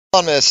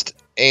Columnist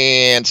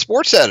and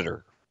sports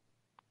editor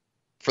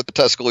for the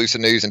Tuscaloosa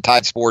News and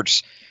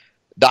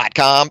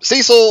TideSports.com.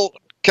 Cecil,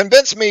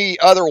 convince me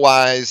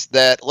otherwise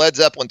that Led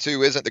Zeppelin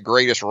 2 isn't the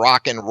greatest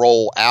rock and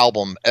roll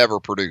album ever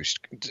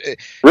produced.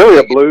 Really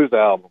a blues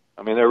album.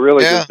 I mean, they're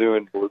really just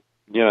doing,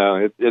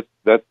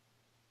 that's,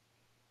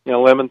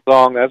 Lemon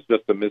Song, that's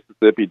just a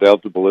Mississippi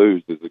Delta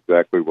blues is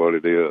exactly what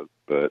it is.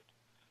 But,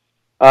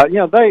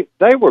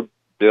 they were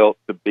built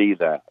to be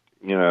that.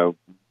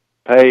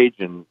 Page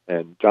and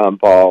John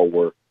Paul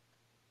were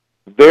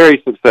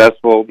very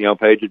successful.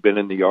 Page had been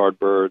in the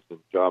Yardbirds, and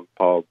John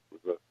Paul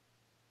was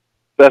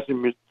a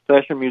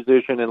session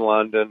musician in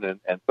London,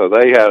 and so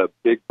they had a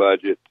big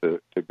budget to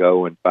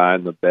go and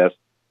find the best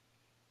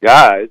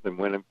guys, and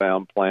went and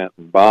found Plant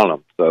and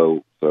Bonham.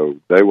 So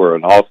they were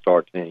an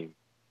all-star team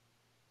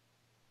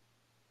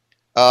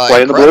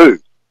playing the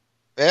blues.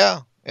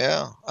 Yeah.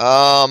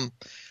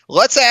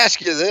 Let's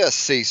ask you this,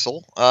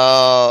 Cecil.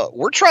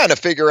 We're trying to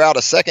figure out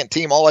a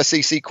second-team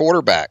All-SEC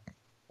quarterback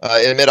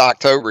in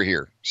mid-October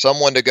here.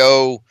 Someone to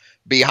go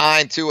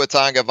behind Tua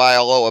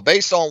Tagovailoa.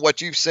 Based on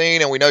what you've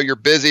seen, and we know you're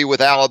busy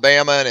with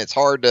Alabama, and it's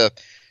hard to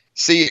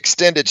see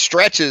extended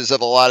stretches of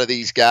a lot of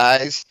these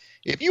guys.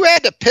 If you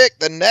had to pick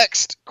the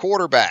next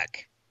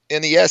quarterback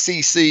in the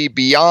SEC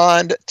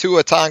beyond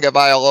Tua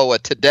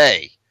Tagovailoa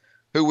today,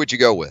 who would you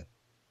go with?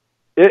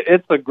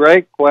 It's a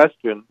great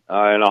question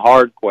and a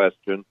hard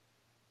question.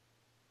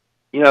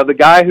 The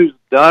guy who's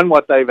done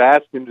what they've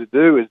asked him to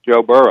do is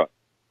Joe Burrow.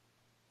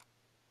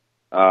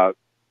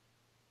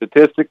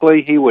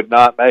 Statistically, he would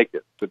not make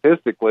it.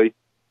 Statistically,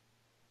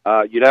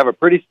 you'd have a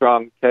pretty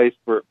strong case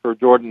for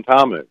Jordan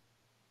Ta'amu.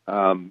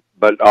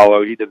 But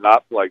although he did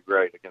not play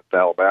great against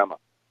Alabama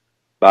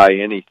by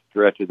any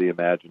stretch of the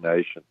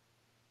imagination.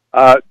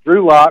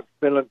 Drew Lock's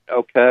been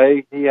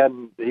okay.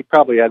 He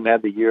probably hadn't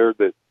had the year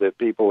that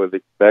people have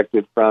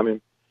expected from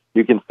him.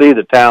 You can see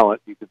the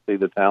talent. You could see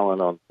the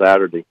talent on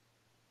Saturday.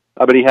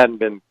 But he hadn't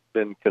been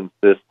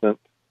consistent.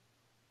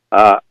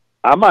 I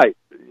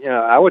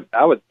would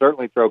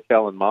certainly throw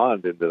Kellen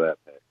Mond into that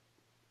mix.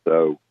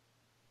 So,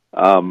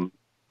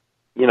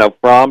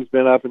 Fromm's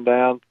been up and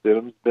down,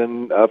 Stidham's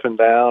been up and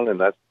down, and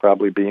that's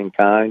probably being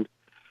kind.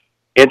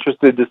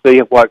 Interested to see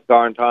what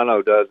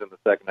Garantano does in the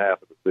second half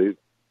of the season.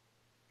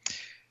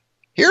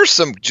 Here's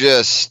some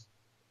just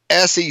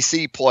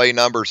SEC play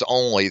numbers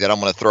only that I'm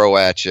going to throw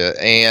at you.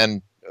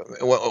 And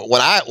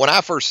when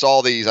I first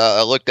saw these,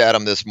 I looked at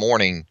them this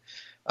morning.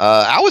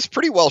 I was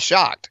pretty well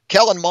shocked.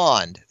 Kellen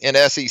Mond in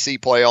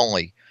SEC play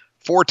only,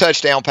 4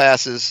 touchdown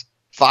passes,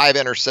 5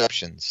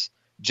 interceptions.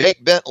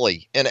 Jake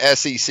Bentley in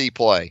SEC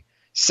play,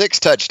 6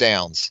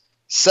 touchdowns,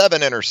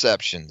 7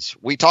 interceptions.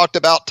 We talked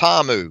about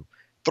Ta'amu,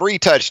 3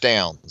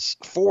 touchdowns,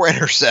 4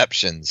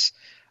 interceptions.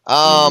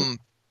 I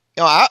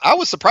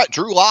was surprised.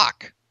 Drew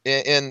Lock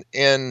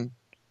in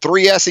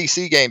 3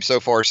 SEC games so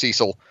far,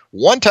 Cecil,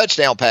 1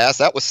 touchdown pass.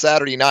 That was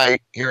Saturday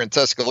night here in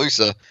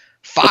Tuscaloosa.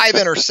 5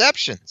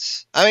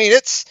 interceptions. I mean,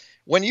 it's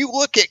when you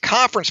look at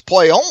conference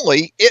play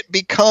only, it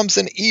becomes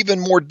an even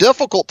more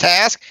difficult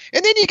task.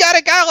 And then you got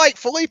a guy like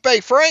Felipe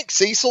Franks,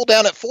 Cecil,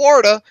 down at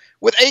Florida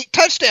with 8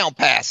 touchdown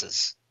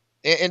passes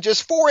and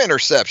just 4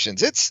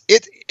 interceptions.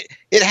 It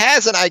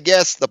hasn't, I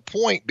guess, the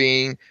point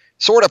being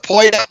sort of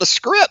played out the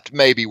script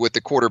maybe with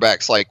the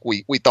quarterbacks like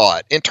we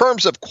thought in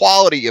terms of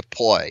quality of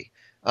play.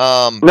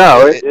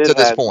 To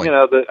this point,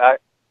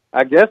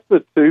 I guess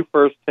the 2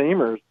 first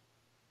teamers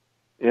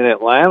in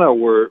Atlanta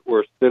were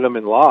Stidham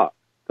and Locke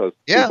because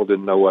people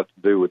didn't know what to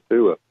do with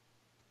Tua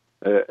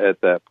at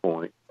that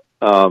point.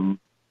 So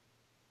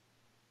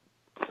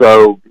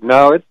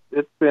no,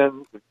 it's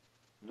been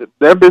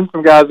there have been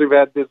some guys who've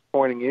had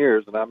disappointing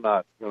years, and I'm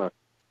not going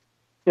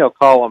to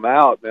call them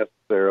out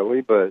necessarily,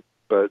 but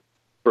for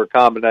a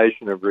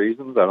combination of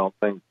reasons, I don't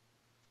think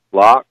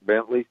Locke,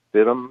 Bentley,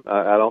 Stidham,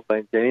 I don't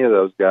think any of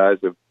those guys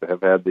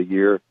have had the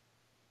year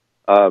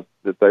that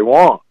they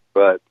want.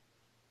 But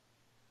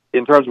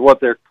in terms of what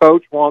their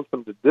coach wants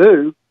them to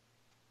do,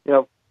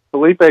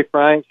 Felipe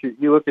Franks,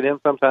 you look at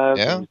him sometimes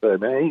and you say,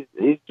 man,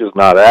 he's just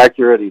not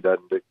accurate. He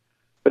doesn't do,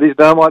 but he's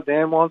done what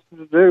Dan wants him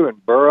to do.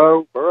 And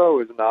Burrow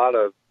is not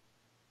a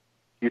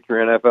future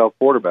NFL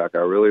quarterback. I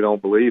really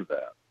don't believe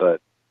that,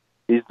 but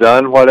he's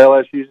done what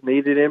LSU's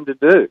needed him to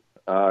do.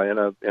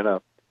 And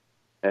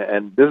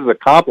this is a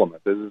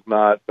compliment. This is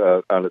not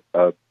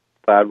a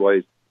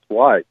sideways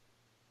swipe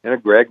in a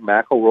Greg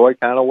McElroy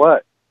kind of way.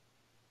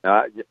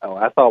 Now,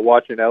 I thought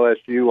watching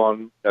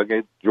LSU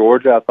against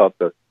Georgia, I thought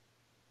the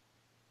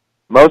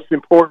most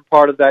important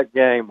part of that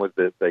game was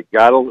that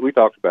we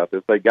talked about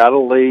this, they got a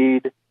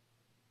lead,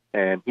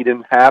 and he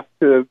didn't have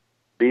to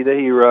be the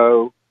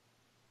hero,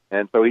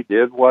 and so he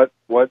did what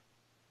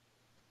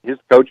his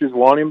coaches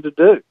want him to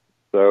do.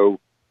 So,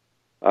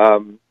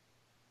 does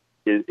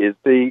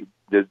he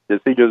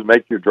just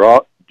make your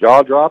jaw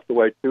drop the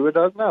way Tua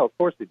does? No, of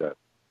course he does.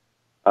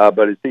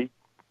 But is he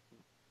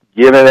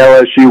giving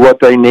LSU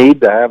what they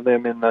need to have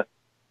them in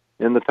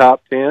the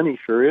top 10? He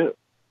sure is.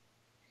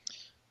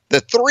 The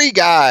 3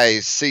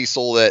 guys,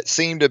 Cecil, that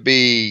seem to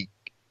be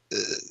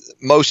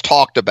most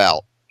talked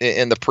about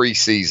in the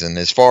preseason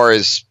as far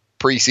as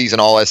preseason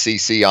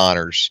All-SEC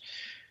honors.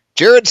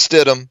 Jared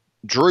Stidham,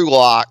 Drew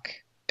Lock,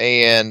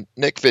 and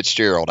Nick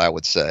Fitzgerald, I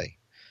would say.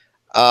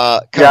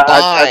 I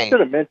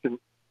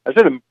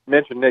should have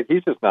mentioned Nick.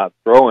 He's just not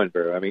throwing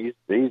very. I mean,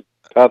 he's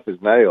tough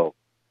as nails.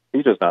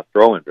 He's just not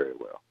throwing very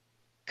well.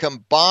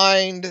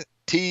 Combined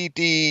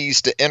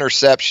TDs to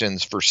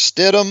interceptions for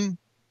Stidham,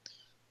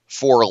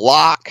 for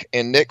Locke,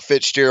 and Nick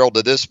Fitzgerald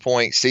to this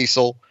point,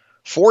 Cecil,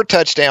 4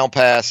 touchdown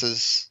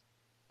passes.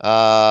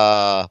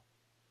 4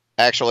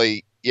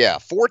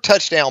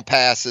 touchdown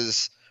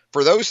passes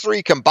for those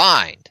 3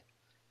 combined,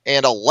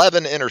 and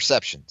 11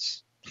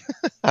 interceptions.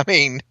 I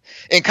mean,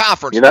 in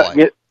conference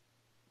play.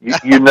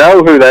 You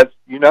know who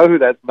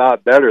that's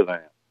not better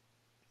than.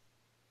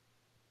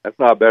 That's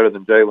not better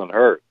than Jalen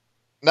Hurt.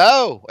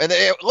 No. And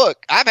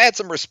look, I've had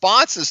some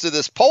responses to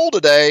this poll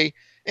today,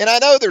 and I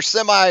know they're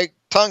semi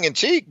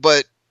tongue-in-cheek,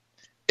 but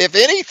if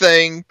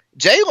anything,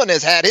 Jalen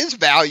has had his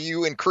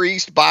value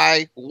increased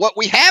by what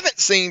we haven't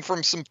seen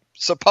from some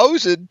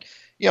supposed,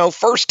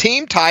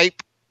 first-team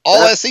type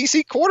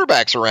All-SEC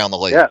quarterbacks around the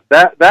league. Yeah,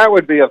 that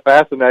would be a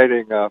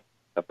fascinating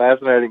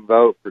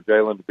vote for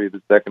Jalen to be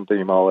the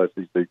second-team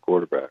All-SEC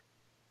quarterback.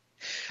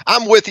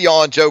 I'm with you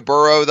on Joe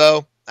Burrow,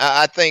 though.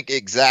 I think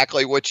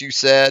exactly what you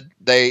said.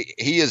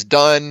 He has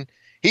been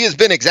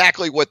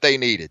exactly what they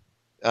needed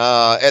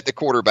at the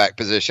quarterback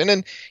position.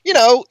 And,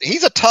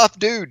 he's a tough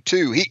dude,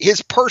 too.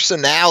 His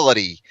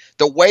personality,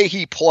 the way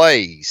he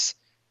plays,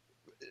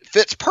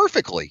 fits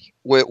perfectly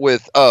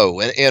with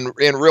and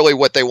really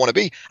what they want to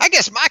be. I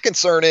guess my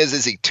concern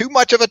is he too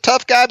much of a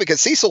tough guy?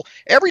 Because, Cecil,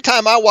 every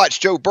time I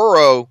watch Joe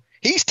Burrow,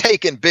 he's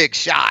taking big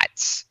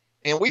shots.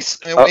 And we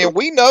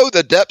know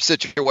the depth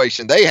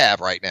situation they have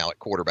right now at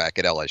quarterback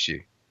at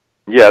LSU.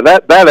 Yeah,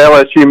 that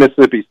LSU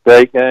Mississippi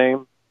State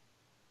game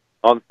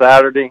on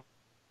Saturday,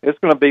 it's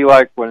going to be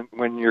like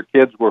when your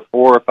kids were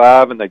 4 or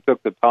 5 and they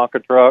took the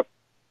Tonka truck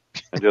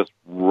and just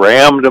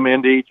rammed them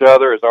into each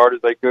other as hard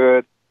as they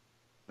could.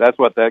 That's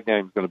what that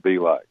game's going to be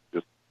like.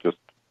 Just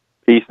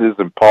pieces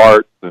and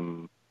parts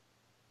and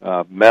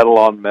metal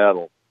on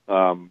metal.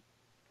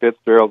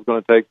 Fitzgerald's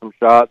going to take some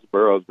shots.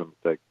 Burrow's going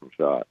to take some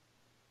shots.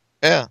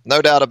 Yeah,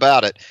 no doubt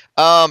about it.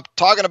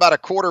 Talking about a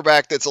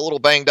quarterback that's a little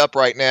banged up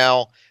right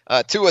now,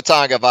 Tua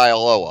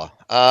Tagovailoa.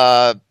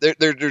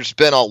 There's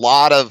been a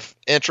lot of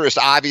interest,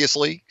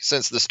 obviously,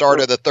 since the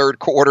start of the third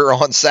quarter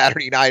on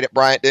Saturday night at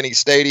Bryant-Denny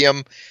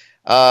Stadium.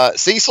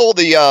 Cecil,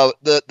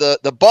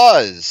 the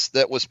buzz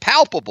that was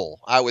palpable,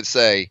 I would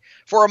say,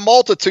 for a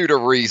multitude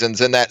of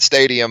reasons in that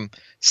stadium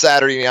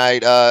Saturday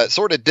night,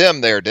 sort of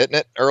dimmed there, didn't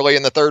it, early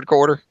in the third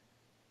quarter?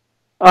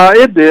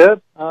 It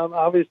did.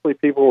 Obviously,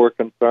 people were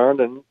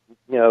concerned, and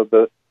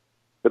the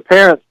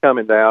parents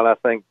coming down, I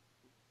think,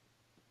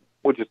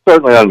 which is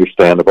certainly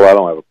understandable. I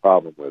don't have a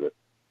problem with it.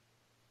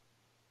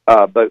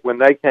 But when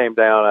they came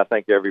down, I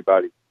think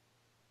everybody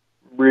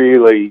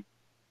really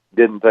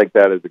didn't take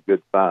that as a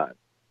good sign.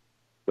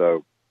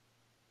 So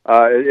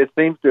it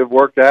seems to have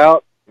worked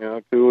out.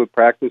 Tua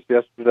practiced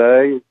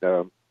yesterday.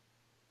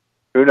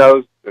 Who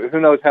knows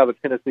how the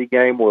Tennessee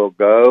game will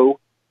go?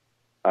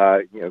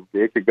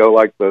 It could go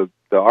like the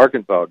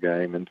Arkansas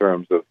game in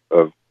terms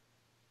of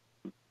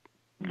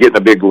getting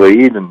a big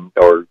lead,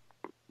 or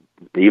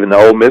even the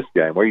Ole Miss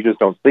game, where you just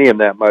don't see him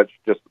that much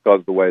just because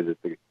of the way that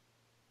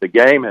the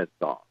game has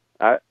gone.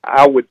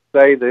 I would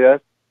say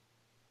this.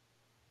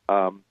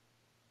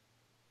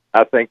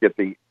 I think at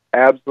the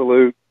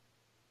absolute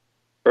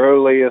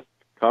earliest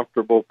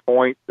comfortable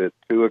point that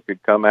Tua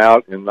could come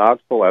out in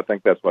Knoxville, I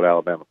think that's what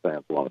Alabama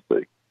fans want to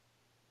see.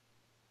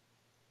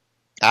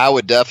 I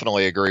would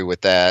definitely agree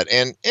with that.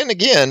 And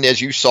again,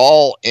 as you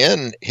saw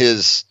in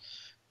his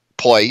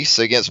place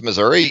against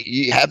Missouri,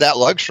 you had that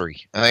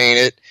luxury. I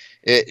mean,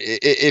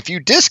 if you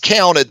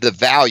discounted the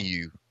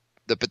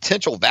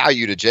potential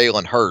value to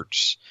Jalen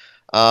Hurts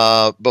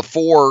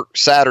before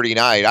Saturday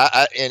night,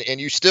 and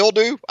you still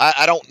do,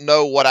 I don't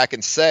know what I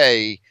can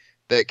say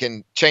that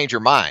can change your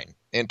mind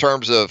in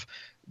terms of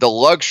the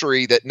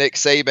luxury that Nick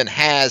Saban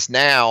has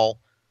now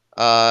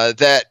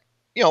that,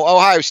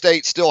 Ohio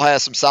State still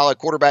has some solid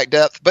quarterback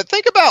depth, but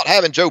think about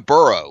having Joe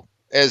Burrow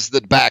as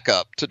the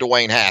backup to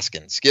Dwayne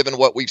Haskins, given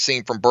what we've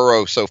seen from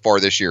Burrow so far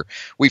this year.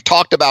 We've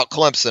talked about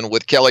Clemson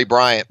with Kelly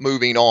Bryant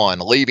moving on,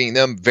 leaving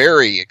them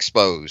very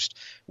exposed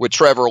with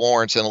Trevor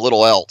Lawrence and a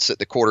little else at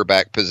the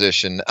quarterback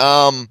position.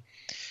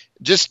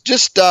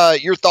 Just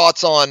your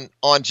thoughts on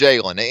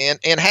Jalen,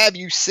 and have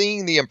you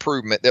seen the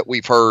improvement that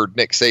we've heard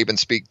Nick Saban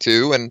speak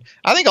to, and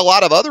I think a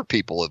lot of other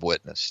people have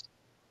witnessed?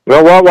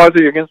 Well, what was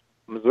he against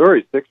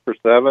Missouri? 6 for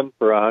 7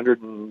 for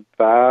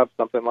 105,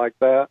 something like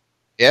that.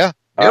 Yeah,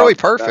 nearly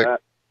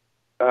perfect.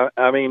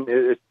 I mean,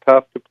 it's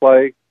tough to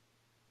play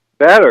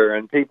better,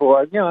 and people,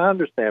 I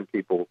understand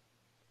people,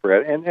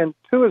 Fred, and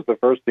Tua is the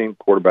first team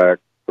quarterback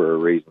for a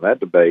reason. That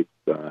debate's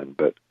done,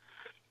 but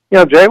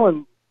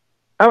Jalen,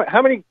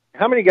 how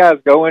many guys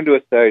go into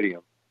a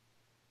stadium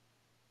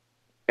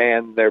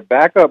and their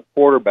backup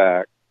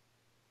quarterback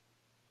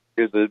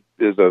is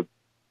a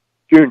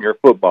junior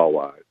football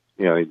wise?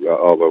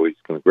 Although he's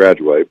going to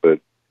graduate, but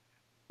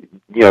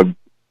you know,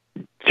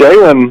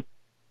 Jalen.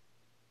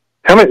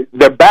 How many?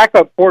 The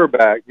backup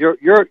quarterback. You're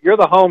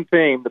the home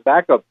team. The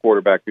backup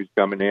quarterback who's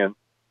coming in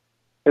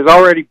has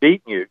already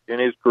beaten you in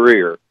his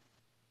career,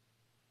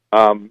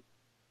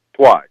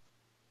 twice.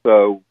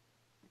 So,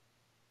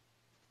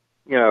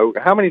 you know,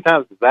 how many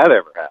times does that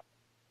ever happen?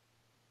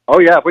 Oh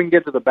yeah, if we can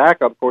get to the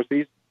backup, of course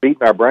he's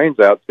beaten our brains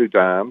out 2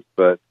 times.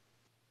 But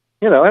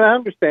you know, and I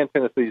understand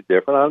Tennessee's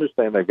different. I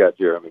understand they've got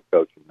Jeremy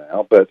coaching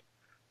now, but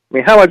I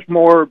mean, how much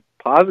more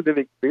positive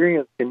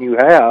experience can you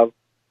have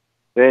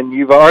than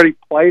you've already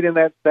played in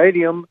that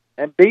stadium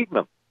and beaten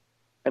them,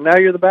 and now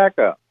you're the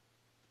backup?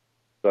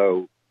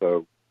 So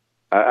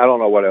I don't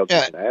know what else you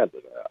can add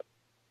to that.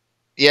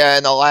 Yeah,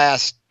 in the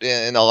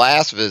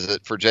last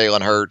visit for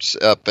Jalen Hurts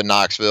up in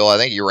Knoxville, I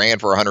think he ran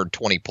for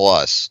 120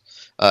 plus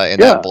in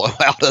that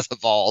blowout of the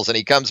Vols, and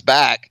he comes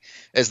back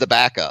as the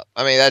backup.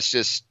 I mean, that's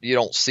just, you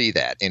don't see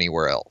that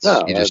anywhere else.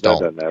 No, you just that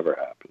don't. doesn't ever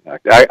happen.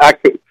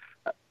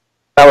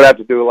 I would have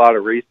to do a lot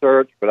of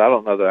research, but I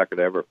don't know that I could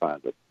ever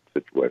find a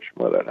situation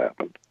where that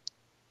happened.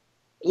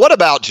 What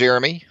about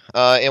Jeremy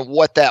and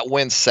what that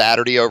win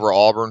Saturday over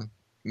Auburn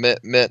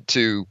meant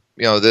to,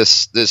 you know,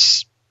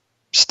 this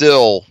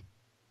still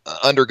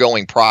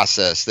undergoing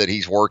process that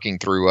he's working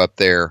through up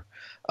there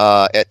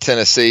at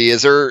Tennessee?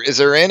 Is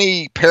there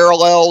any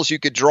parallels you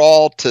could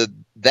draw to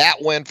that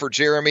win for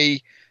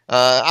Jeremy?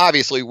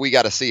 Obviously, we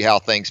got to see how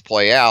things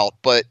play out,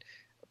 but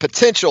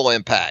potential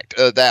impact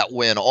of that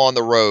win on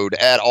the road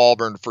at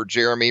Auburn for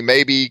Jeremy,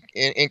 maybe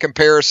in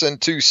comparison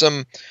to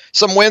some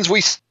wins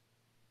we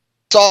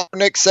saw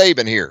Nick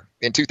Saban here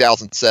in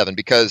 2007,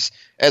 because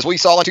as we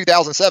saw in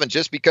 2007,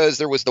 just because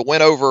there was the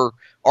win over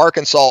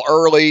Arkansas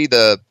early,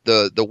 the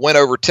win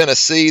over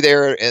Tennessee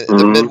there at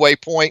the midway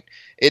point,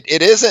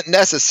 it isn't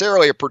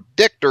necessarily a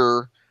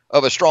predictor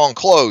of a strong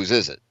close,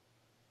 is it?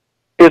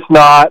 It's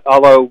not,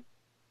 although,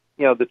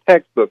 you know, the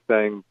textbook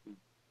thing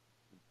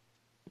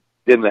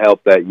didn't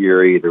help that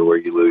year either, where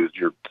you lose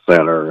your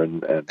center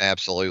and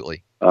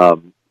absolutely,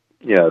 you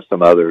know,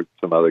 some other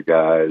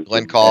guys,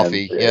 Glenn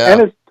Coffey,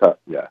 and it's tough,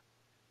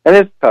 and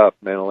it's tough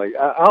mentally.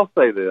 I'll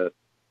say this: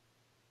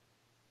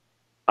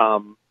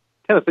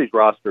 Tennessee's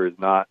roster is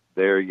not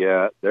there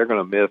yet. They're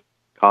going to miss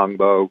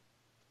Kongbo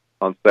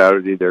on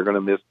Saturday. They're going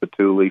to miss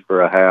Patuli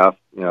for a half.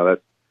 You know,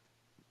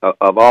 that's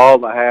of all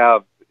the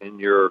halves in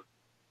your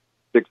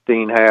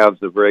 16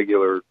 halves of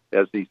regular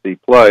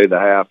SEC play, the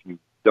half you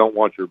don't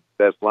want your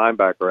best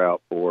linebacker out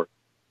for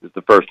is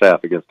the first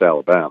half against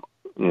Alabama.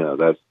 You know,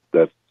 that's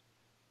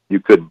you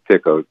couldn't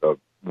pick a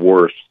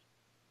worse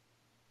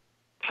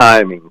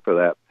timing for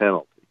that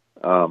penalty.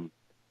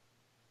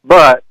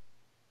 But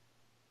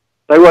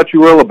say what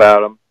you will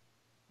about them,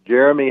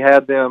 Jeremy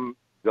had them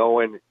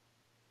going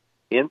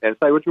in, and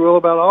say what you will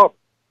about Auburn.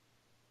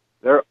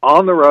 They're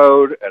on the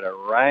road at a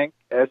ranked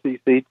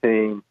SEC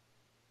team.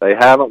 They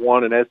haven't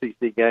won an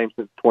SEC game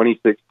since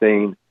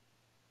 2016.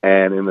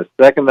 And in the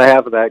second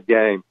half of that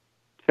game,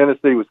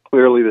 Tennessee was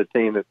clearly the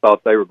team that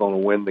thought they were going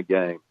to win the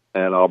game,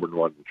 and Auburn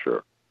wasn't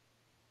sure.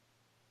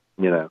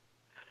 You know,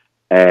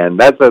 and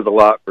that says a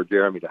lot for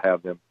Jeremy to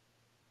have them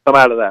come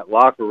out of that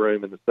locker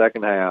room in the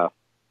second half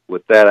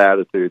with that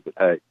attitude that,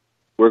 hey,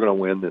 we're going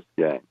to win this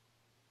game.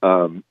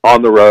 On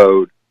the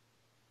road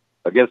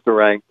against a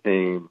ranked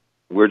team,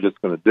 we're just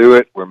going to do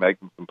it. We're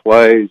making some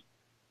plays.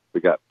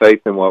 We got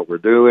faith in what we're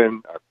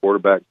doing. Our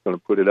quarterback's going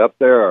to put it up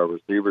there. Our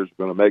receivers are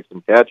going to make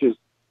some catches.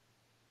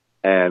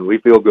 And we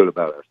feel good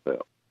about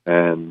ourselves.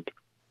 And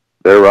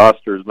their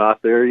roster's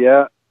not there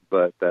yet,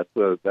 but that's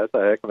a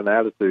heck of an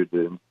attitude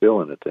to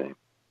instill in a team.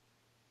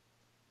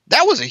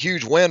 That was a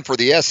huge win for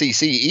the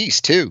SEC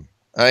East too.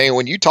 I mean,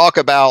 when you talk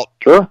about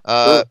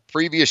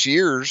previous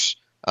years,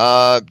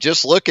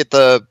 just look at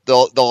the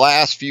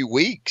last few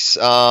weeks.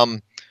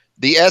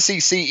 The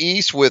SEC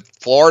East with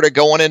Florida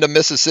going into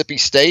Mississippi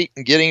State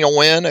and getting a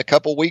win a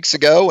couple weeks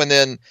ago, and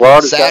then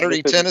Florida,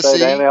 Saturday Tennessee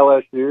State and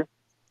LSU.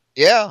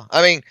 Yeah,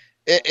 I mean,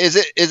 is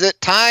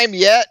it time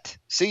yet,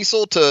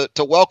 Cecil, to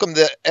welcome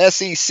the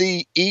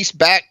SEC East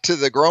back to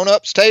the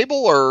grown-ups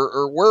table,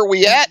 or where are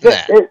we at in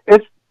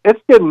that?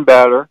 It's getting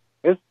better.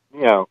 It's,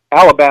 you know,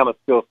 Alabama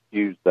still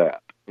skews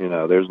that. You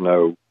know, there's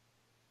no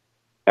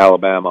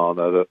Alabama on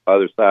the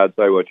other side.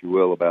 Say what you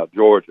will about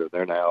Georgia,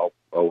 they're now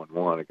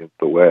 0-1 against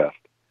the West.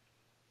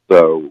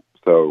 So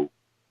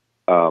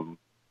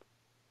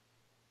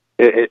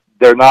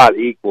they're not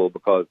equal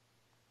because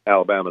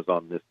Alabama's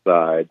on this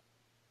side,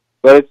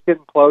 but it's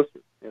getting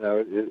closer. You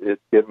know,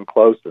 it's getting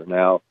closer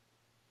now.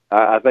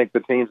 I think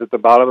the teams at the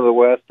bottom of the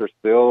West are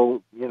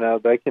still, you know,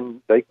 they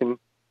can sing.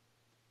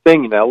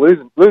 Now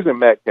losing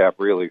Metcalf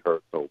really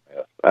hurts Ole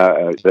Miss.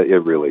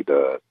 It really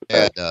does.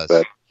 Yeah, it does.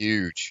 That's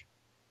huge.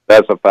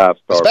 That's a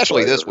 5-star,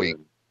 especially this week.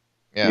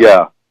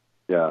 Yeah,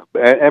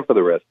 and for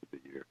the rest of the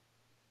year.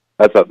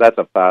 That's a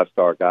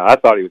 5-star guy. I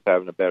thought he was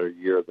having a better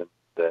year than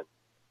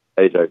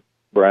A.J.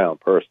 Brown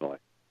personally.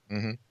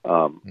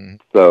 Mm-hmm.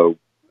 So,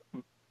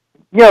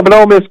 yeah, but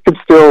Ole Miss could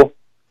still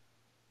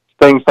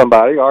sting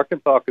somebody.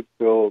 Arkansas could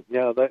still, you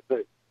know,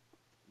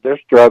 they're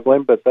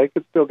struggling, but they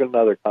could still get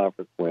another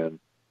conference win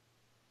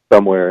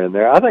somewhere in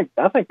there. I think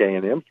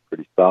A&M's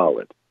pretty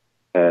solid,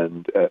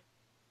 and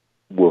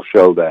will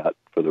show that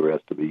for the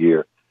rest of the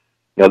year.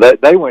 You know,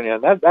 they went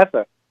in. That's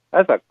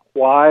a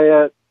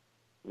quiet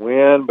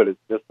win, but it's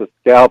just a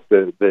scalp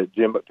that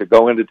Jim to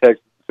go into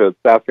Texas to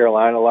South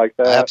Carolina like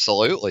that.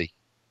 Absolutely.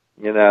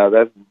 You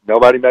know,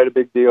 nobody made a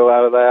big deal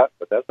out of that,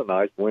 but that's a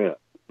nice win.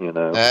 You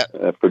know,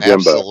 for Jimbo.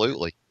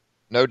 Absolutely.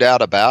 No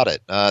doubt about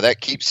it. That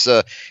keeps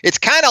it's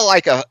kind of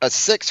like a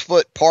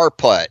 6-foot par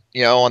putt,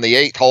 you know, on the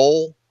 8th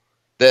hole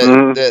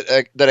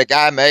that a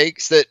guy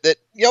makes that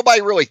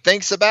nobody really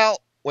thinks about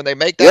when they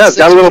make that. Yeah, it's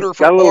got a little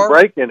par.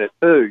 break in it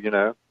too, you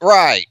know.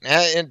 Right,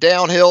 and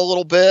downhill a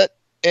little bit,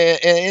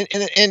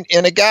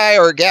 and a guy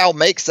or a gal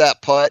makes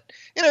that putt,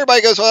 and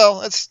everybody goes, "Well,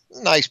 that's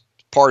a nice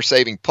par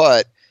saving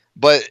putt,"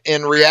 but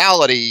in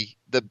reality,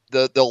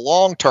 the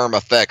long term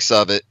effects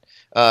of it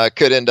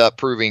could end up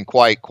proving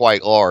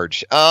quite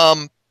large.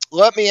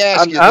 Let me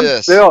ask you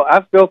this.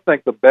 I still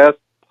think the best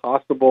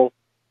possible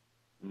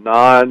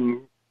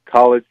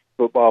non-college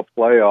football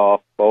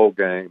playoff bowl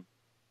game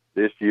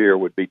this year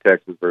would be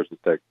Texas versus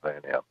Texas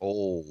A&M.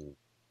 Oh.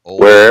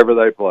 Wherever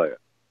they play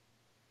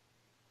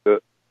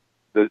it.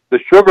 The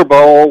Sugar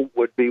Bowl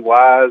would be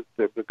wise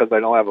because they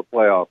don't have a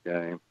playoff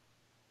game.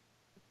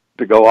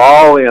 To go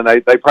all in,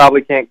 they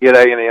probably can't get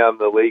A&M.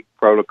 The league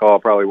protocol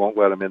probably won't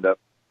let them end up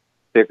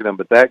picking them,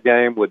 but that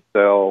game would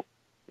sell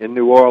in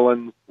New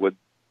Orleans would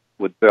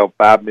sell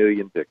 5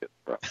 million tickets.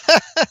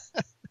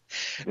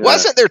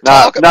 Wasn't there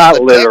talk about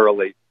not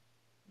literally,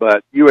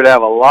 but you would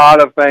have a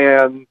lot of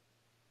fans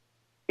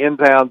in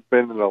town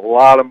spending a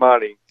lot of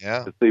money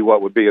to see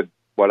what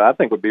I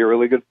think would be a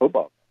really good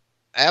football game.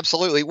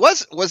 Absolutely.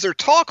 Was there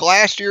talk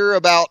last year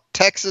about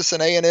Texas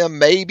and A&M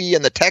maybe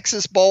in the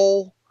Texas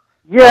Bowl?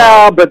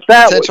 Yeah, but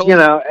that was, you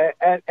know,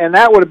 and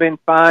that would have been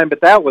fine.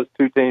 But that was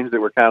two teams that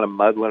were kind of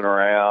muddling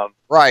around.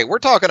 Right, we're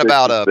talking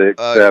about 6,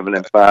 7,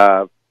 and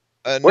 5.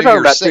 We're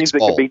talking about teams that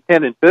could be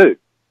 10-2.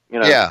 You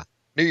know, yeah,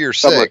 New Year's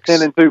 6,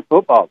 10-2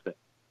 football team.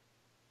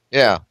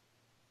 Yeah,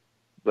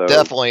 so,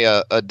 definitely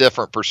a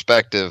different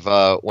perspective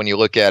when you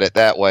look at it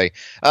that way.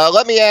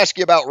 Let me ask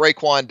you about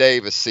Raekwon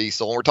Davis,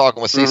 Cecil. We're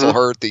talking with Cecil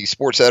Hurt, the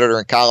sports editor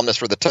and columnist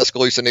for the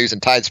Tuscaloosa News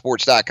and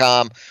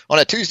TideSports.com on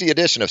a Tuesday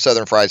edition of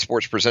Southern Fried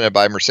Sports presented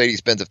by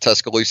Mercedes-Benz of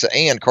Tuscaloosa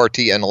and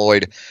Cartier and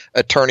Lloyd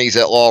Attorneys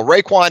at Law.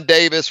 Raekwon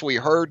Davis, we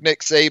heard Nick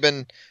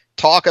Saban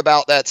talk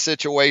about that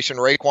situation.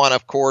 Raekwon,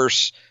 of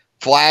course,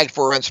 flagged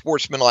for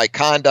unsportsmanlike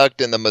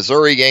conduct in the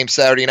Missouri game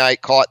Saturday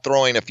night, caught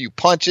throwing a few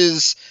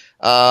punches.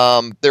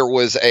 There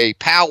was a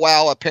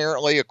powwow,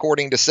 apparently,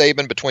 according to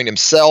Saban, between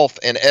himself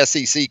and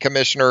SEC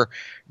Commissioner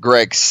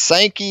Greg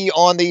Sankey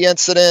on the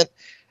incident.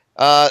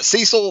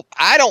 Cecil,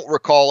 I don't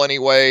recall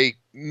anyway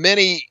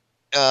many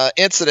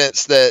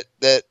incidents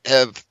that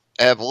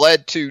have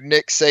led to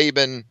Nick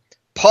Saban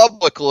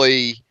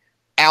publicly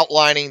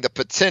outlining the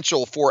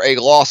potential for a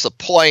loss of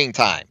playing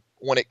time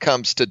when it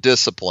comes to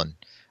discipline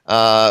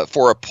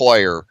for a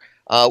player.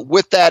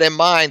 With that in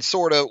mind,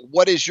 sort of,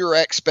 what is your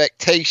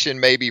expectation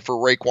maybe for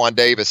Raekwon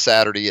Davis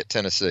Saturday at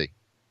Tennessee?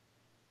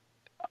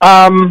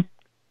 I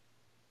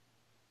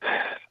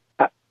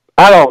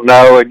don't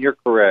know, and you're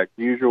correct.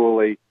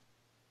 Usually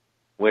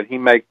when he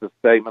makes a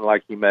statement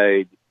like he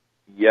made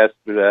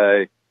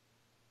yesterday,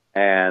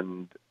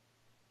 and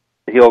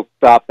he'll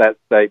stop that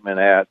statement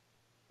at,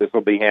 this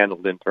will be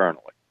handled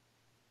internally,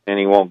 and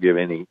he won't give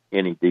any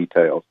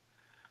details.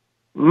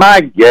 My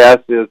guess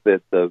is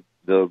that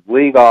the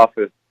league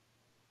office,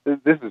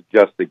 this is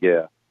just a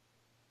guess.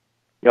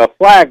 You know, a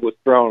flag was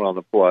thrown on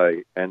the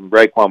play, and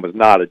Raekwon was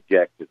not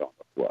ejected on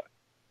the play.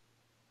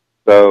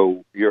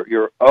 So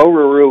you're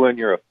overruling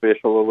your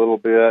official a little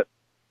bit,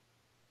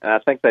 and I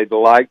think they'd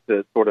like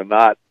to sort of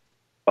not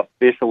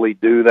officially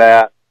do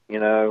that, you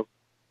know.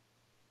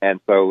 And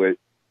so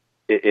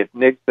if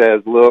Nick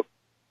says, "Look,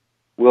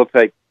 we'll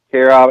take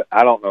care of it,"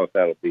 I don't know if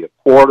that'll be a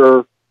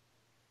quarter.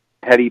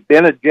 Had he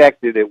been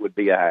ejected, it would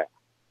be a half.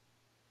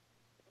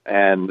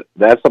 And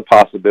that's a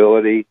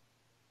possibility,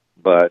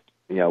 but,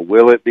 you know,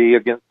 will it be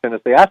against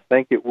Tennessee? I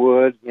think it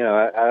would. You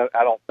know,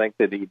 I don't think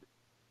that he'd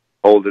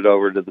hold it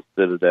over to the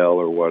Citadel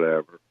or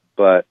whatever.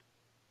 But,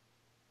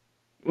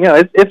 you know,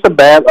 it's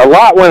a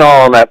lot went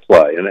on that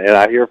play. And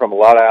I hear from a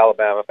lot of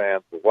Alabama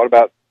fans, well, what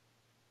about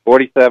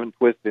 47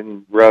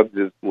 twisting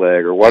Ruggs'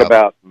 leg? Or what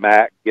about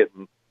Mac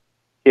getting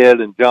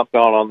hit and jumped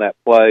on that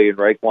play and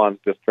Raekwon's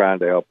just trying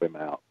to help him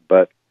out?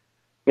 But,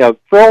 you know,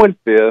 throwing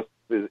fists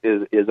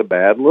is a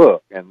bad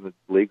look, and the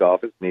league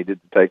office needed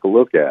to take a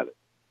look at it.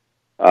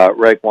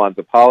 Raekwon's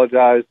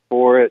apologized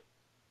for it.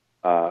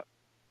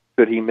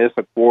 Could he miss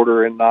a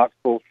quarter in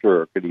Knoxville?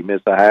 Sure. Could he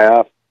miss a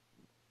half?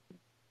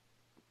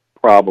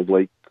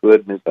 Probably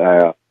could miss a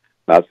half.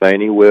 Not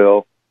saying he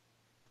will.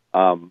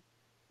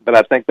 But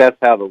I think that's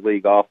how the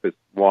league office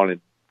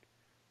wanted.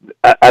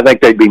 I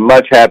think they'd be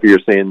much happier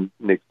seeing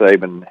Nick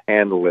Saban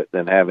handle it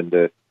than having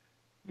to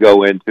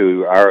go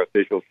into our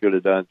officials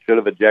should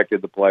have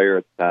ejected the player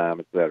at the time,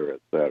 et cetera,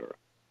 et cetera.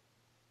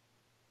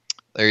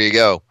 There you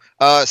go.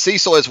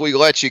 Cecil, as we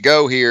let you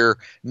go here,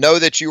 know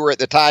that you were at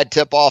the Tide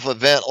tip-off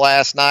event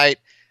last night.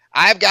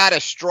 I've got a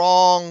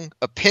strong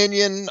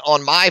opinion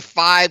on my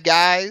 5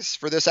 guys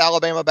for this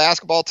Alabama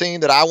basketball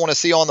team that I want to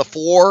see on the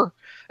floor.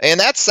 And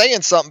that's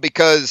saying something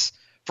because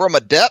from a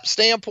depth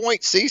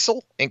standpoint,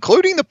 Cecil,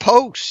 including the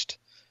post,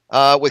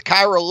 with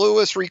Kyra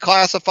Lewis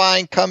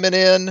reclassifying coming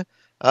in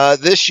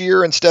this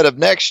year instead of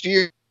next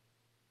year,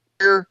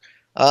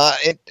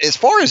 as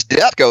far as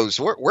depth goes,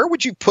 where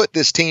would you put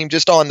this team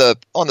just on the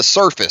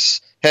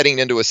surface heading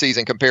into a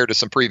season compared to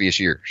some previous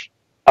years?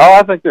 Oh,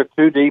 I think they're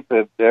too deep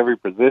at every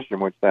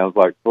position, which sounds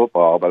like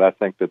football, but I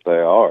think that they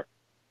are.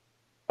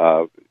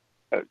 The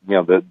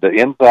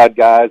inside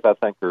guys I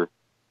think are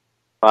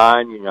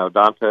fine.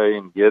 Dante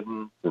and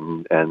Giddens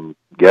and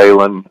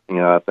Galen.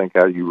 I think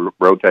how you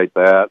rotate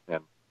that.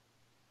 And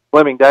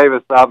Fleming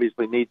Davis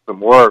obviously needs some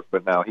work,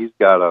 but now he's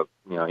got a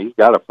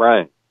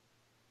frame.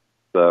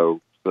 So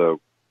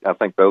I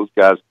think those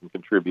guys can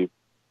contribute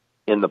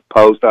in the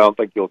post. I don't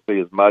think you'll see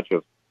as much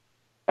of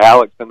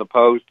Alex in the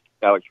post,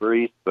 Alex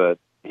Reese, but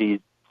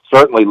he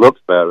certainly looks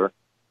better.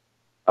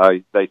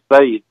 They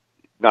say,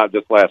 not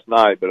just last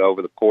night, but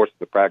over the course of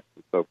the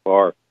practices so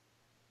far,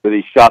 that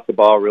he shot the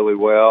ball really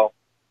well.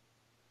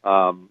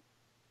 The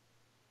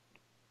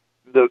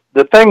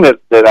thing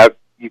that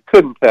you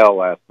couldn't tell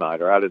last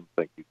night, or I didn't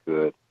think you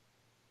could,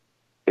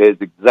 is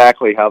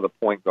exactly how the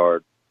point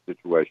guard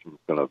situation is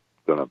going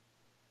to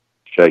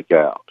shake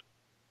out.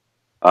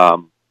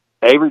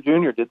 Avery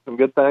Jr. did some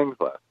good things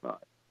last night,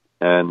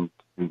 and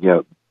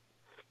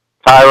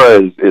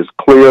Kyra is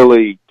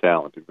clearly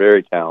talented,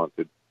 very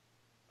talented.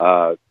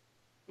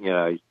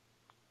 He's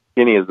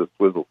skinny as a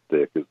swivel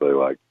stick, as they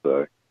like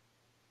to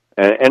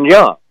say, and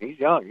young. He's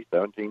young. He's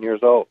 17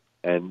 years old.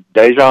 And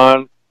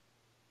Dejan,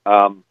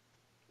 Dejan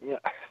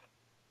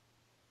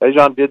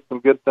did some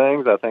good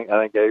things. I think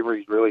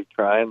Avery's really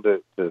trying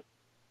to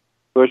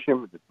push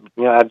him.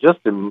 I just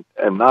am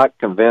not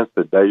convinced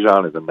that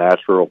Dejan is a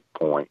natural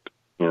point.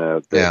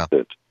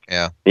 That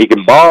he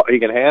can ball, he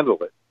can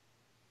handle it.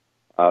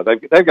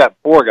 They've got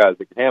 4 guys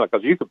that can handle it,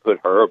 because you could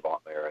put Herb on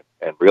there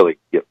and really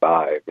get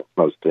by against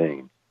most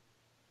teams.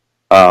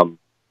 So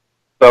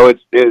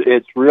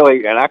it's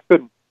really, and I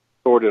couldn't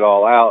sort it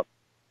all out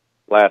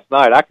last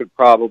night. I could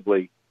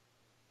probably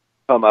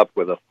come up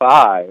with a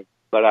 5,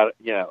 but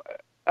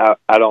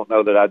I don't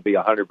know that I'd be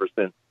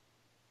 100%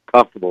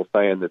 comfortable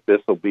saying that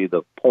this will be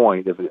the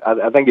point.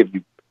 I think if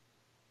you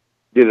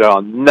did it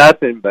on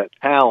nothing but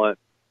talent,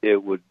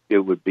 it would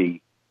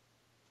be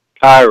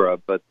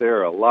Kyra, but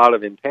there are a lot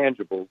of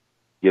intangibles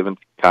given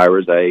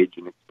Kyra's age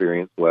and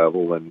experience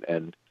level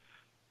and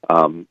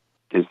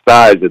his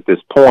size at this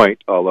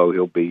point, although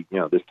he'll be,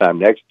 this time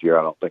next year,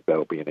 I don't think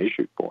that'll be an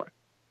issue for him.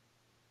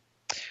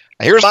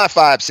 Here's my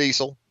 5,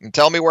 Cecil, and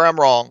tell me where I'm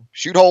wrong.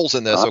 Shoot holes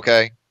in this,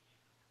 okay?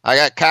 I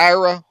got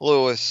Kyra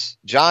Lewis,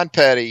 John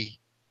Petty,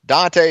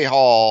 Dante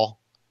Hall,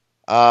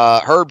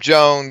 Herb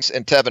Jones,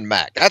 and Tevin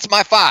Mack. That's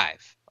my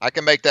 5. I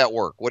can make that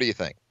work. What do you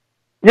think?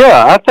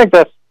 Yeah, I think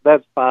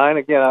that's fine.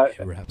 Again,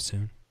 wrap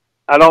soon.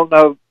 I don't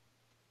know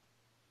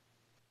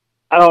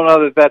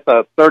that that's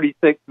a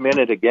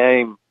 36-minute a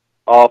game,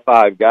 all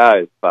 5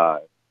 guys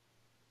 5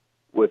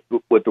 with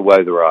the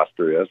way the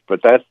roster is.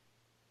 But that's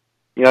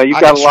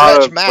you've got a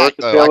lot of Mac,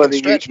 versatility.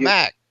 I can stretch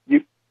Mac.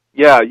 You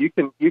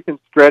can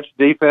stretch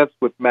defense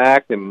with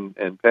Mac and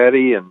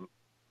Petty, and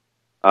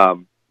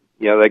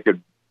they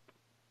could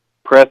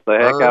press the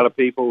heck out of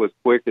people as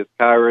quick as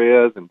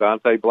Kyra is, and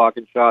Dante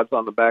blocking shots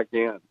on the back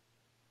end.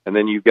 And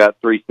then you've got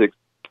 3 6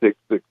 6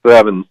 6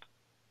 7s,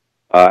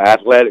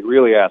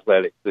 really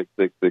athletic 6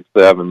 6 6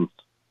 7s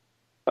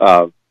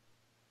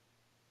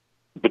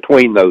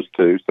between those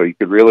two, so you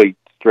could really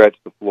stretch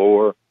the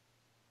floor.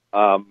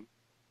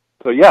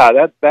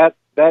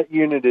 That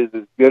unit is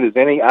as good as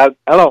any. I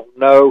don't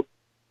know.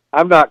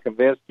 I'm not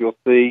convinced you'll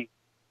see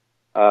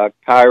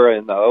Kyra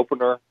in the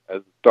opener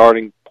as a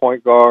starting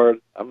point guard.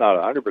 I'm not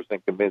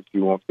 100% convinced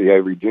you won't see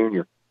Avery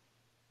Jr.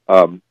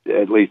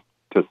 At least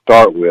to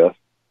start with.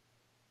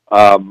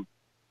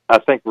 I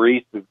think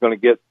Reese is going to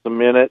get some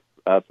minutes.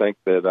 I think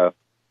that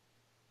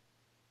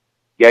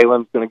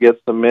Galen's going to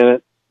get some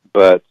minutes,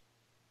 but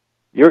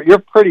you're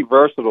pretty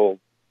versatile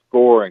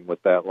scoring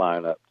with that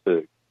lineup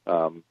too.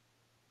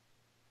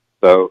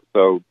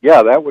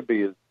 That would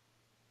be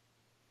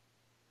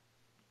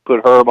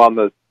put Herb on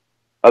the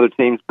other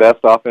team's best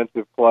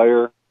offensive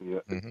player.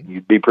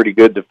 You'd be pretty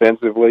good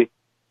defensively.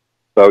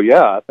 So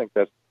I think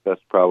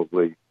that's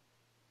probably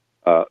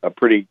a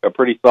pretty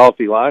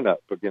salty lineup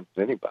against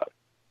anybody.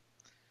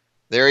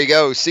 There you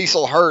go.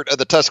 Cecil Hurt of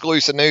the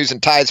Tuscaloosa News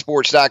and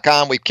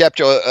Tidesports.com. We've kept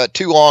you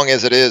too long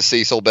as it is,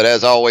 Cecil, but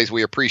as always,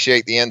 we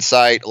appreciate the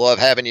insight. Love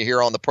having you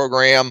here on the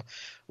program.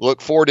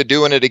 Look forward to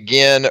doing it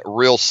again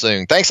real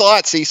soon. Thanks a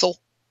lot, Cecil.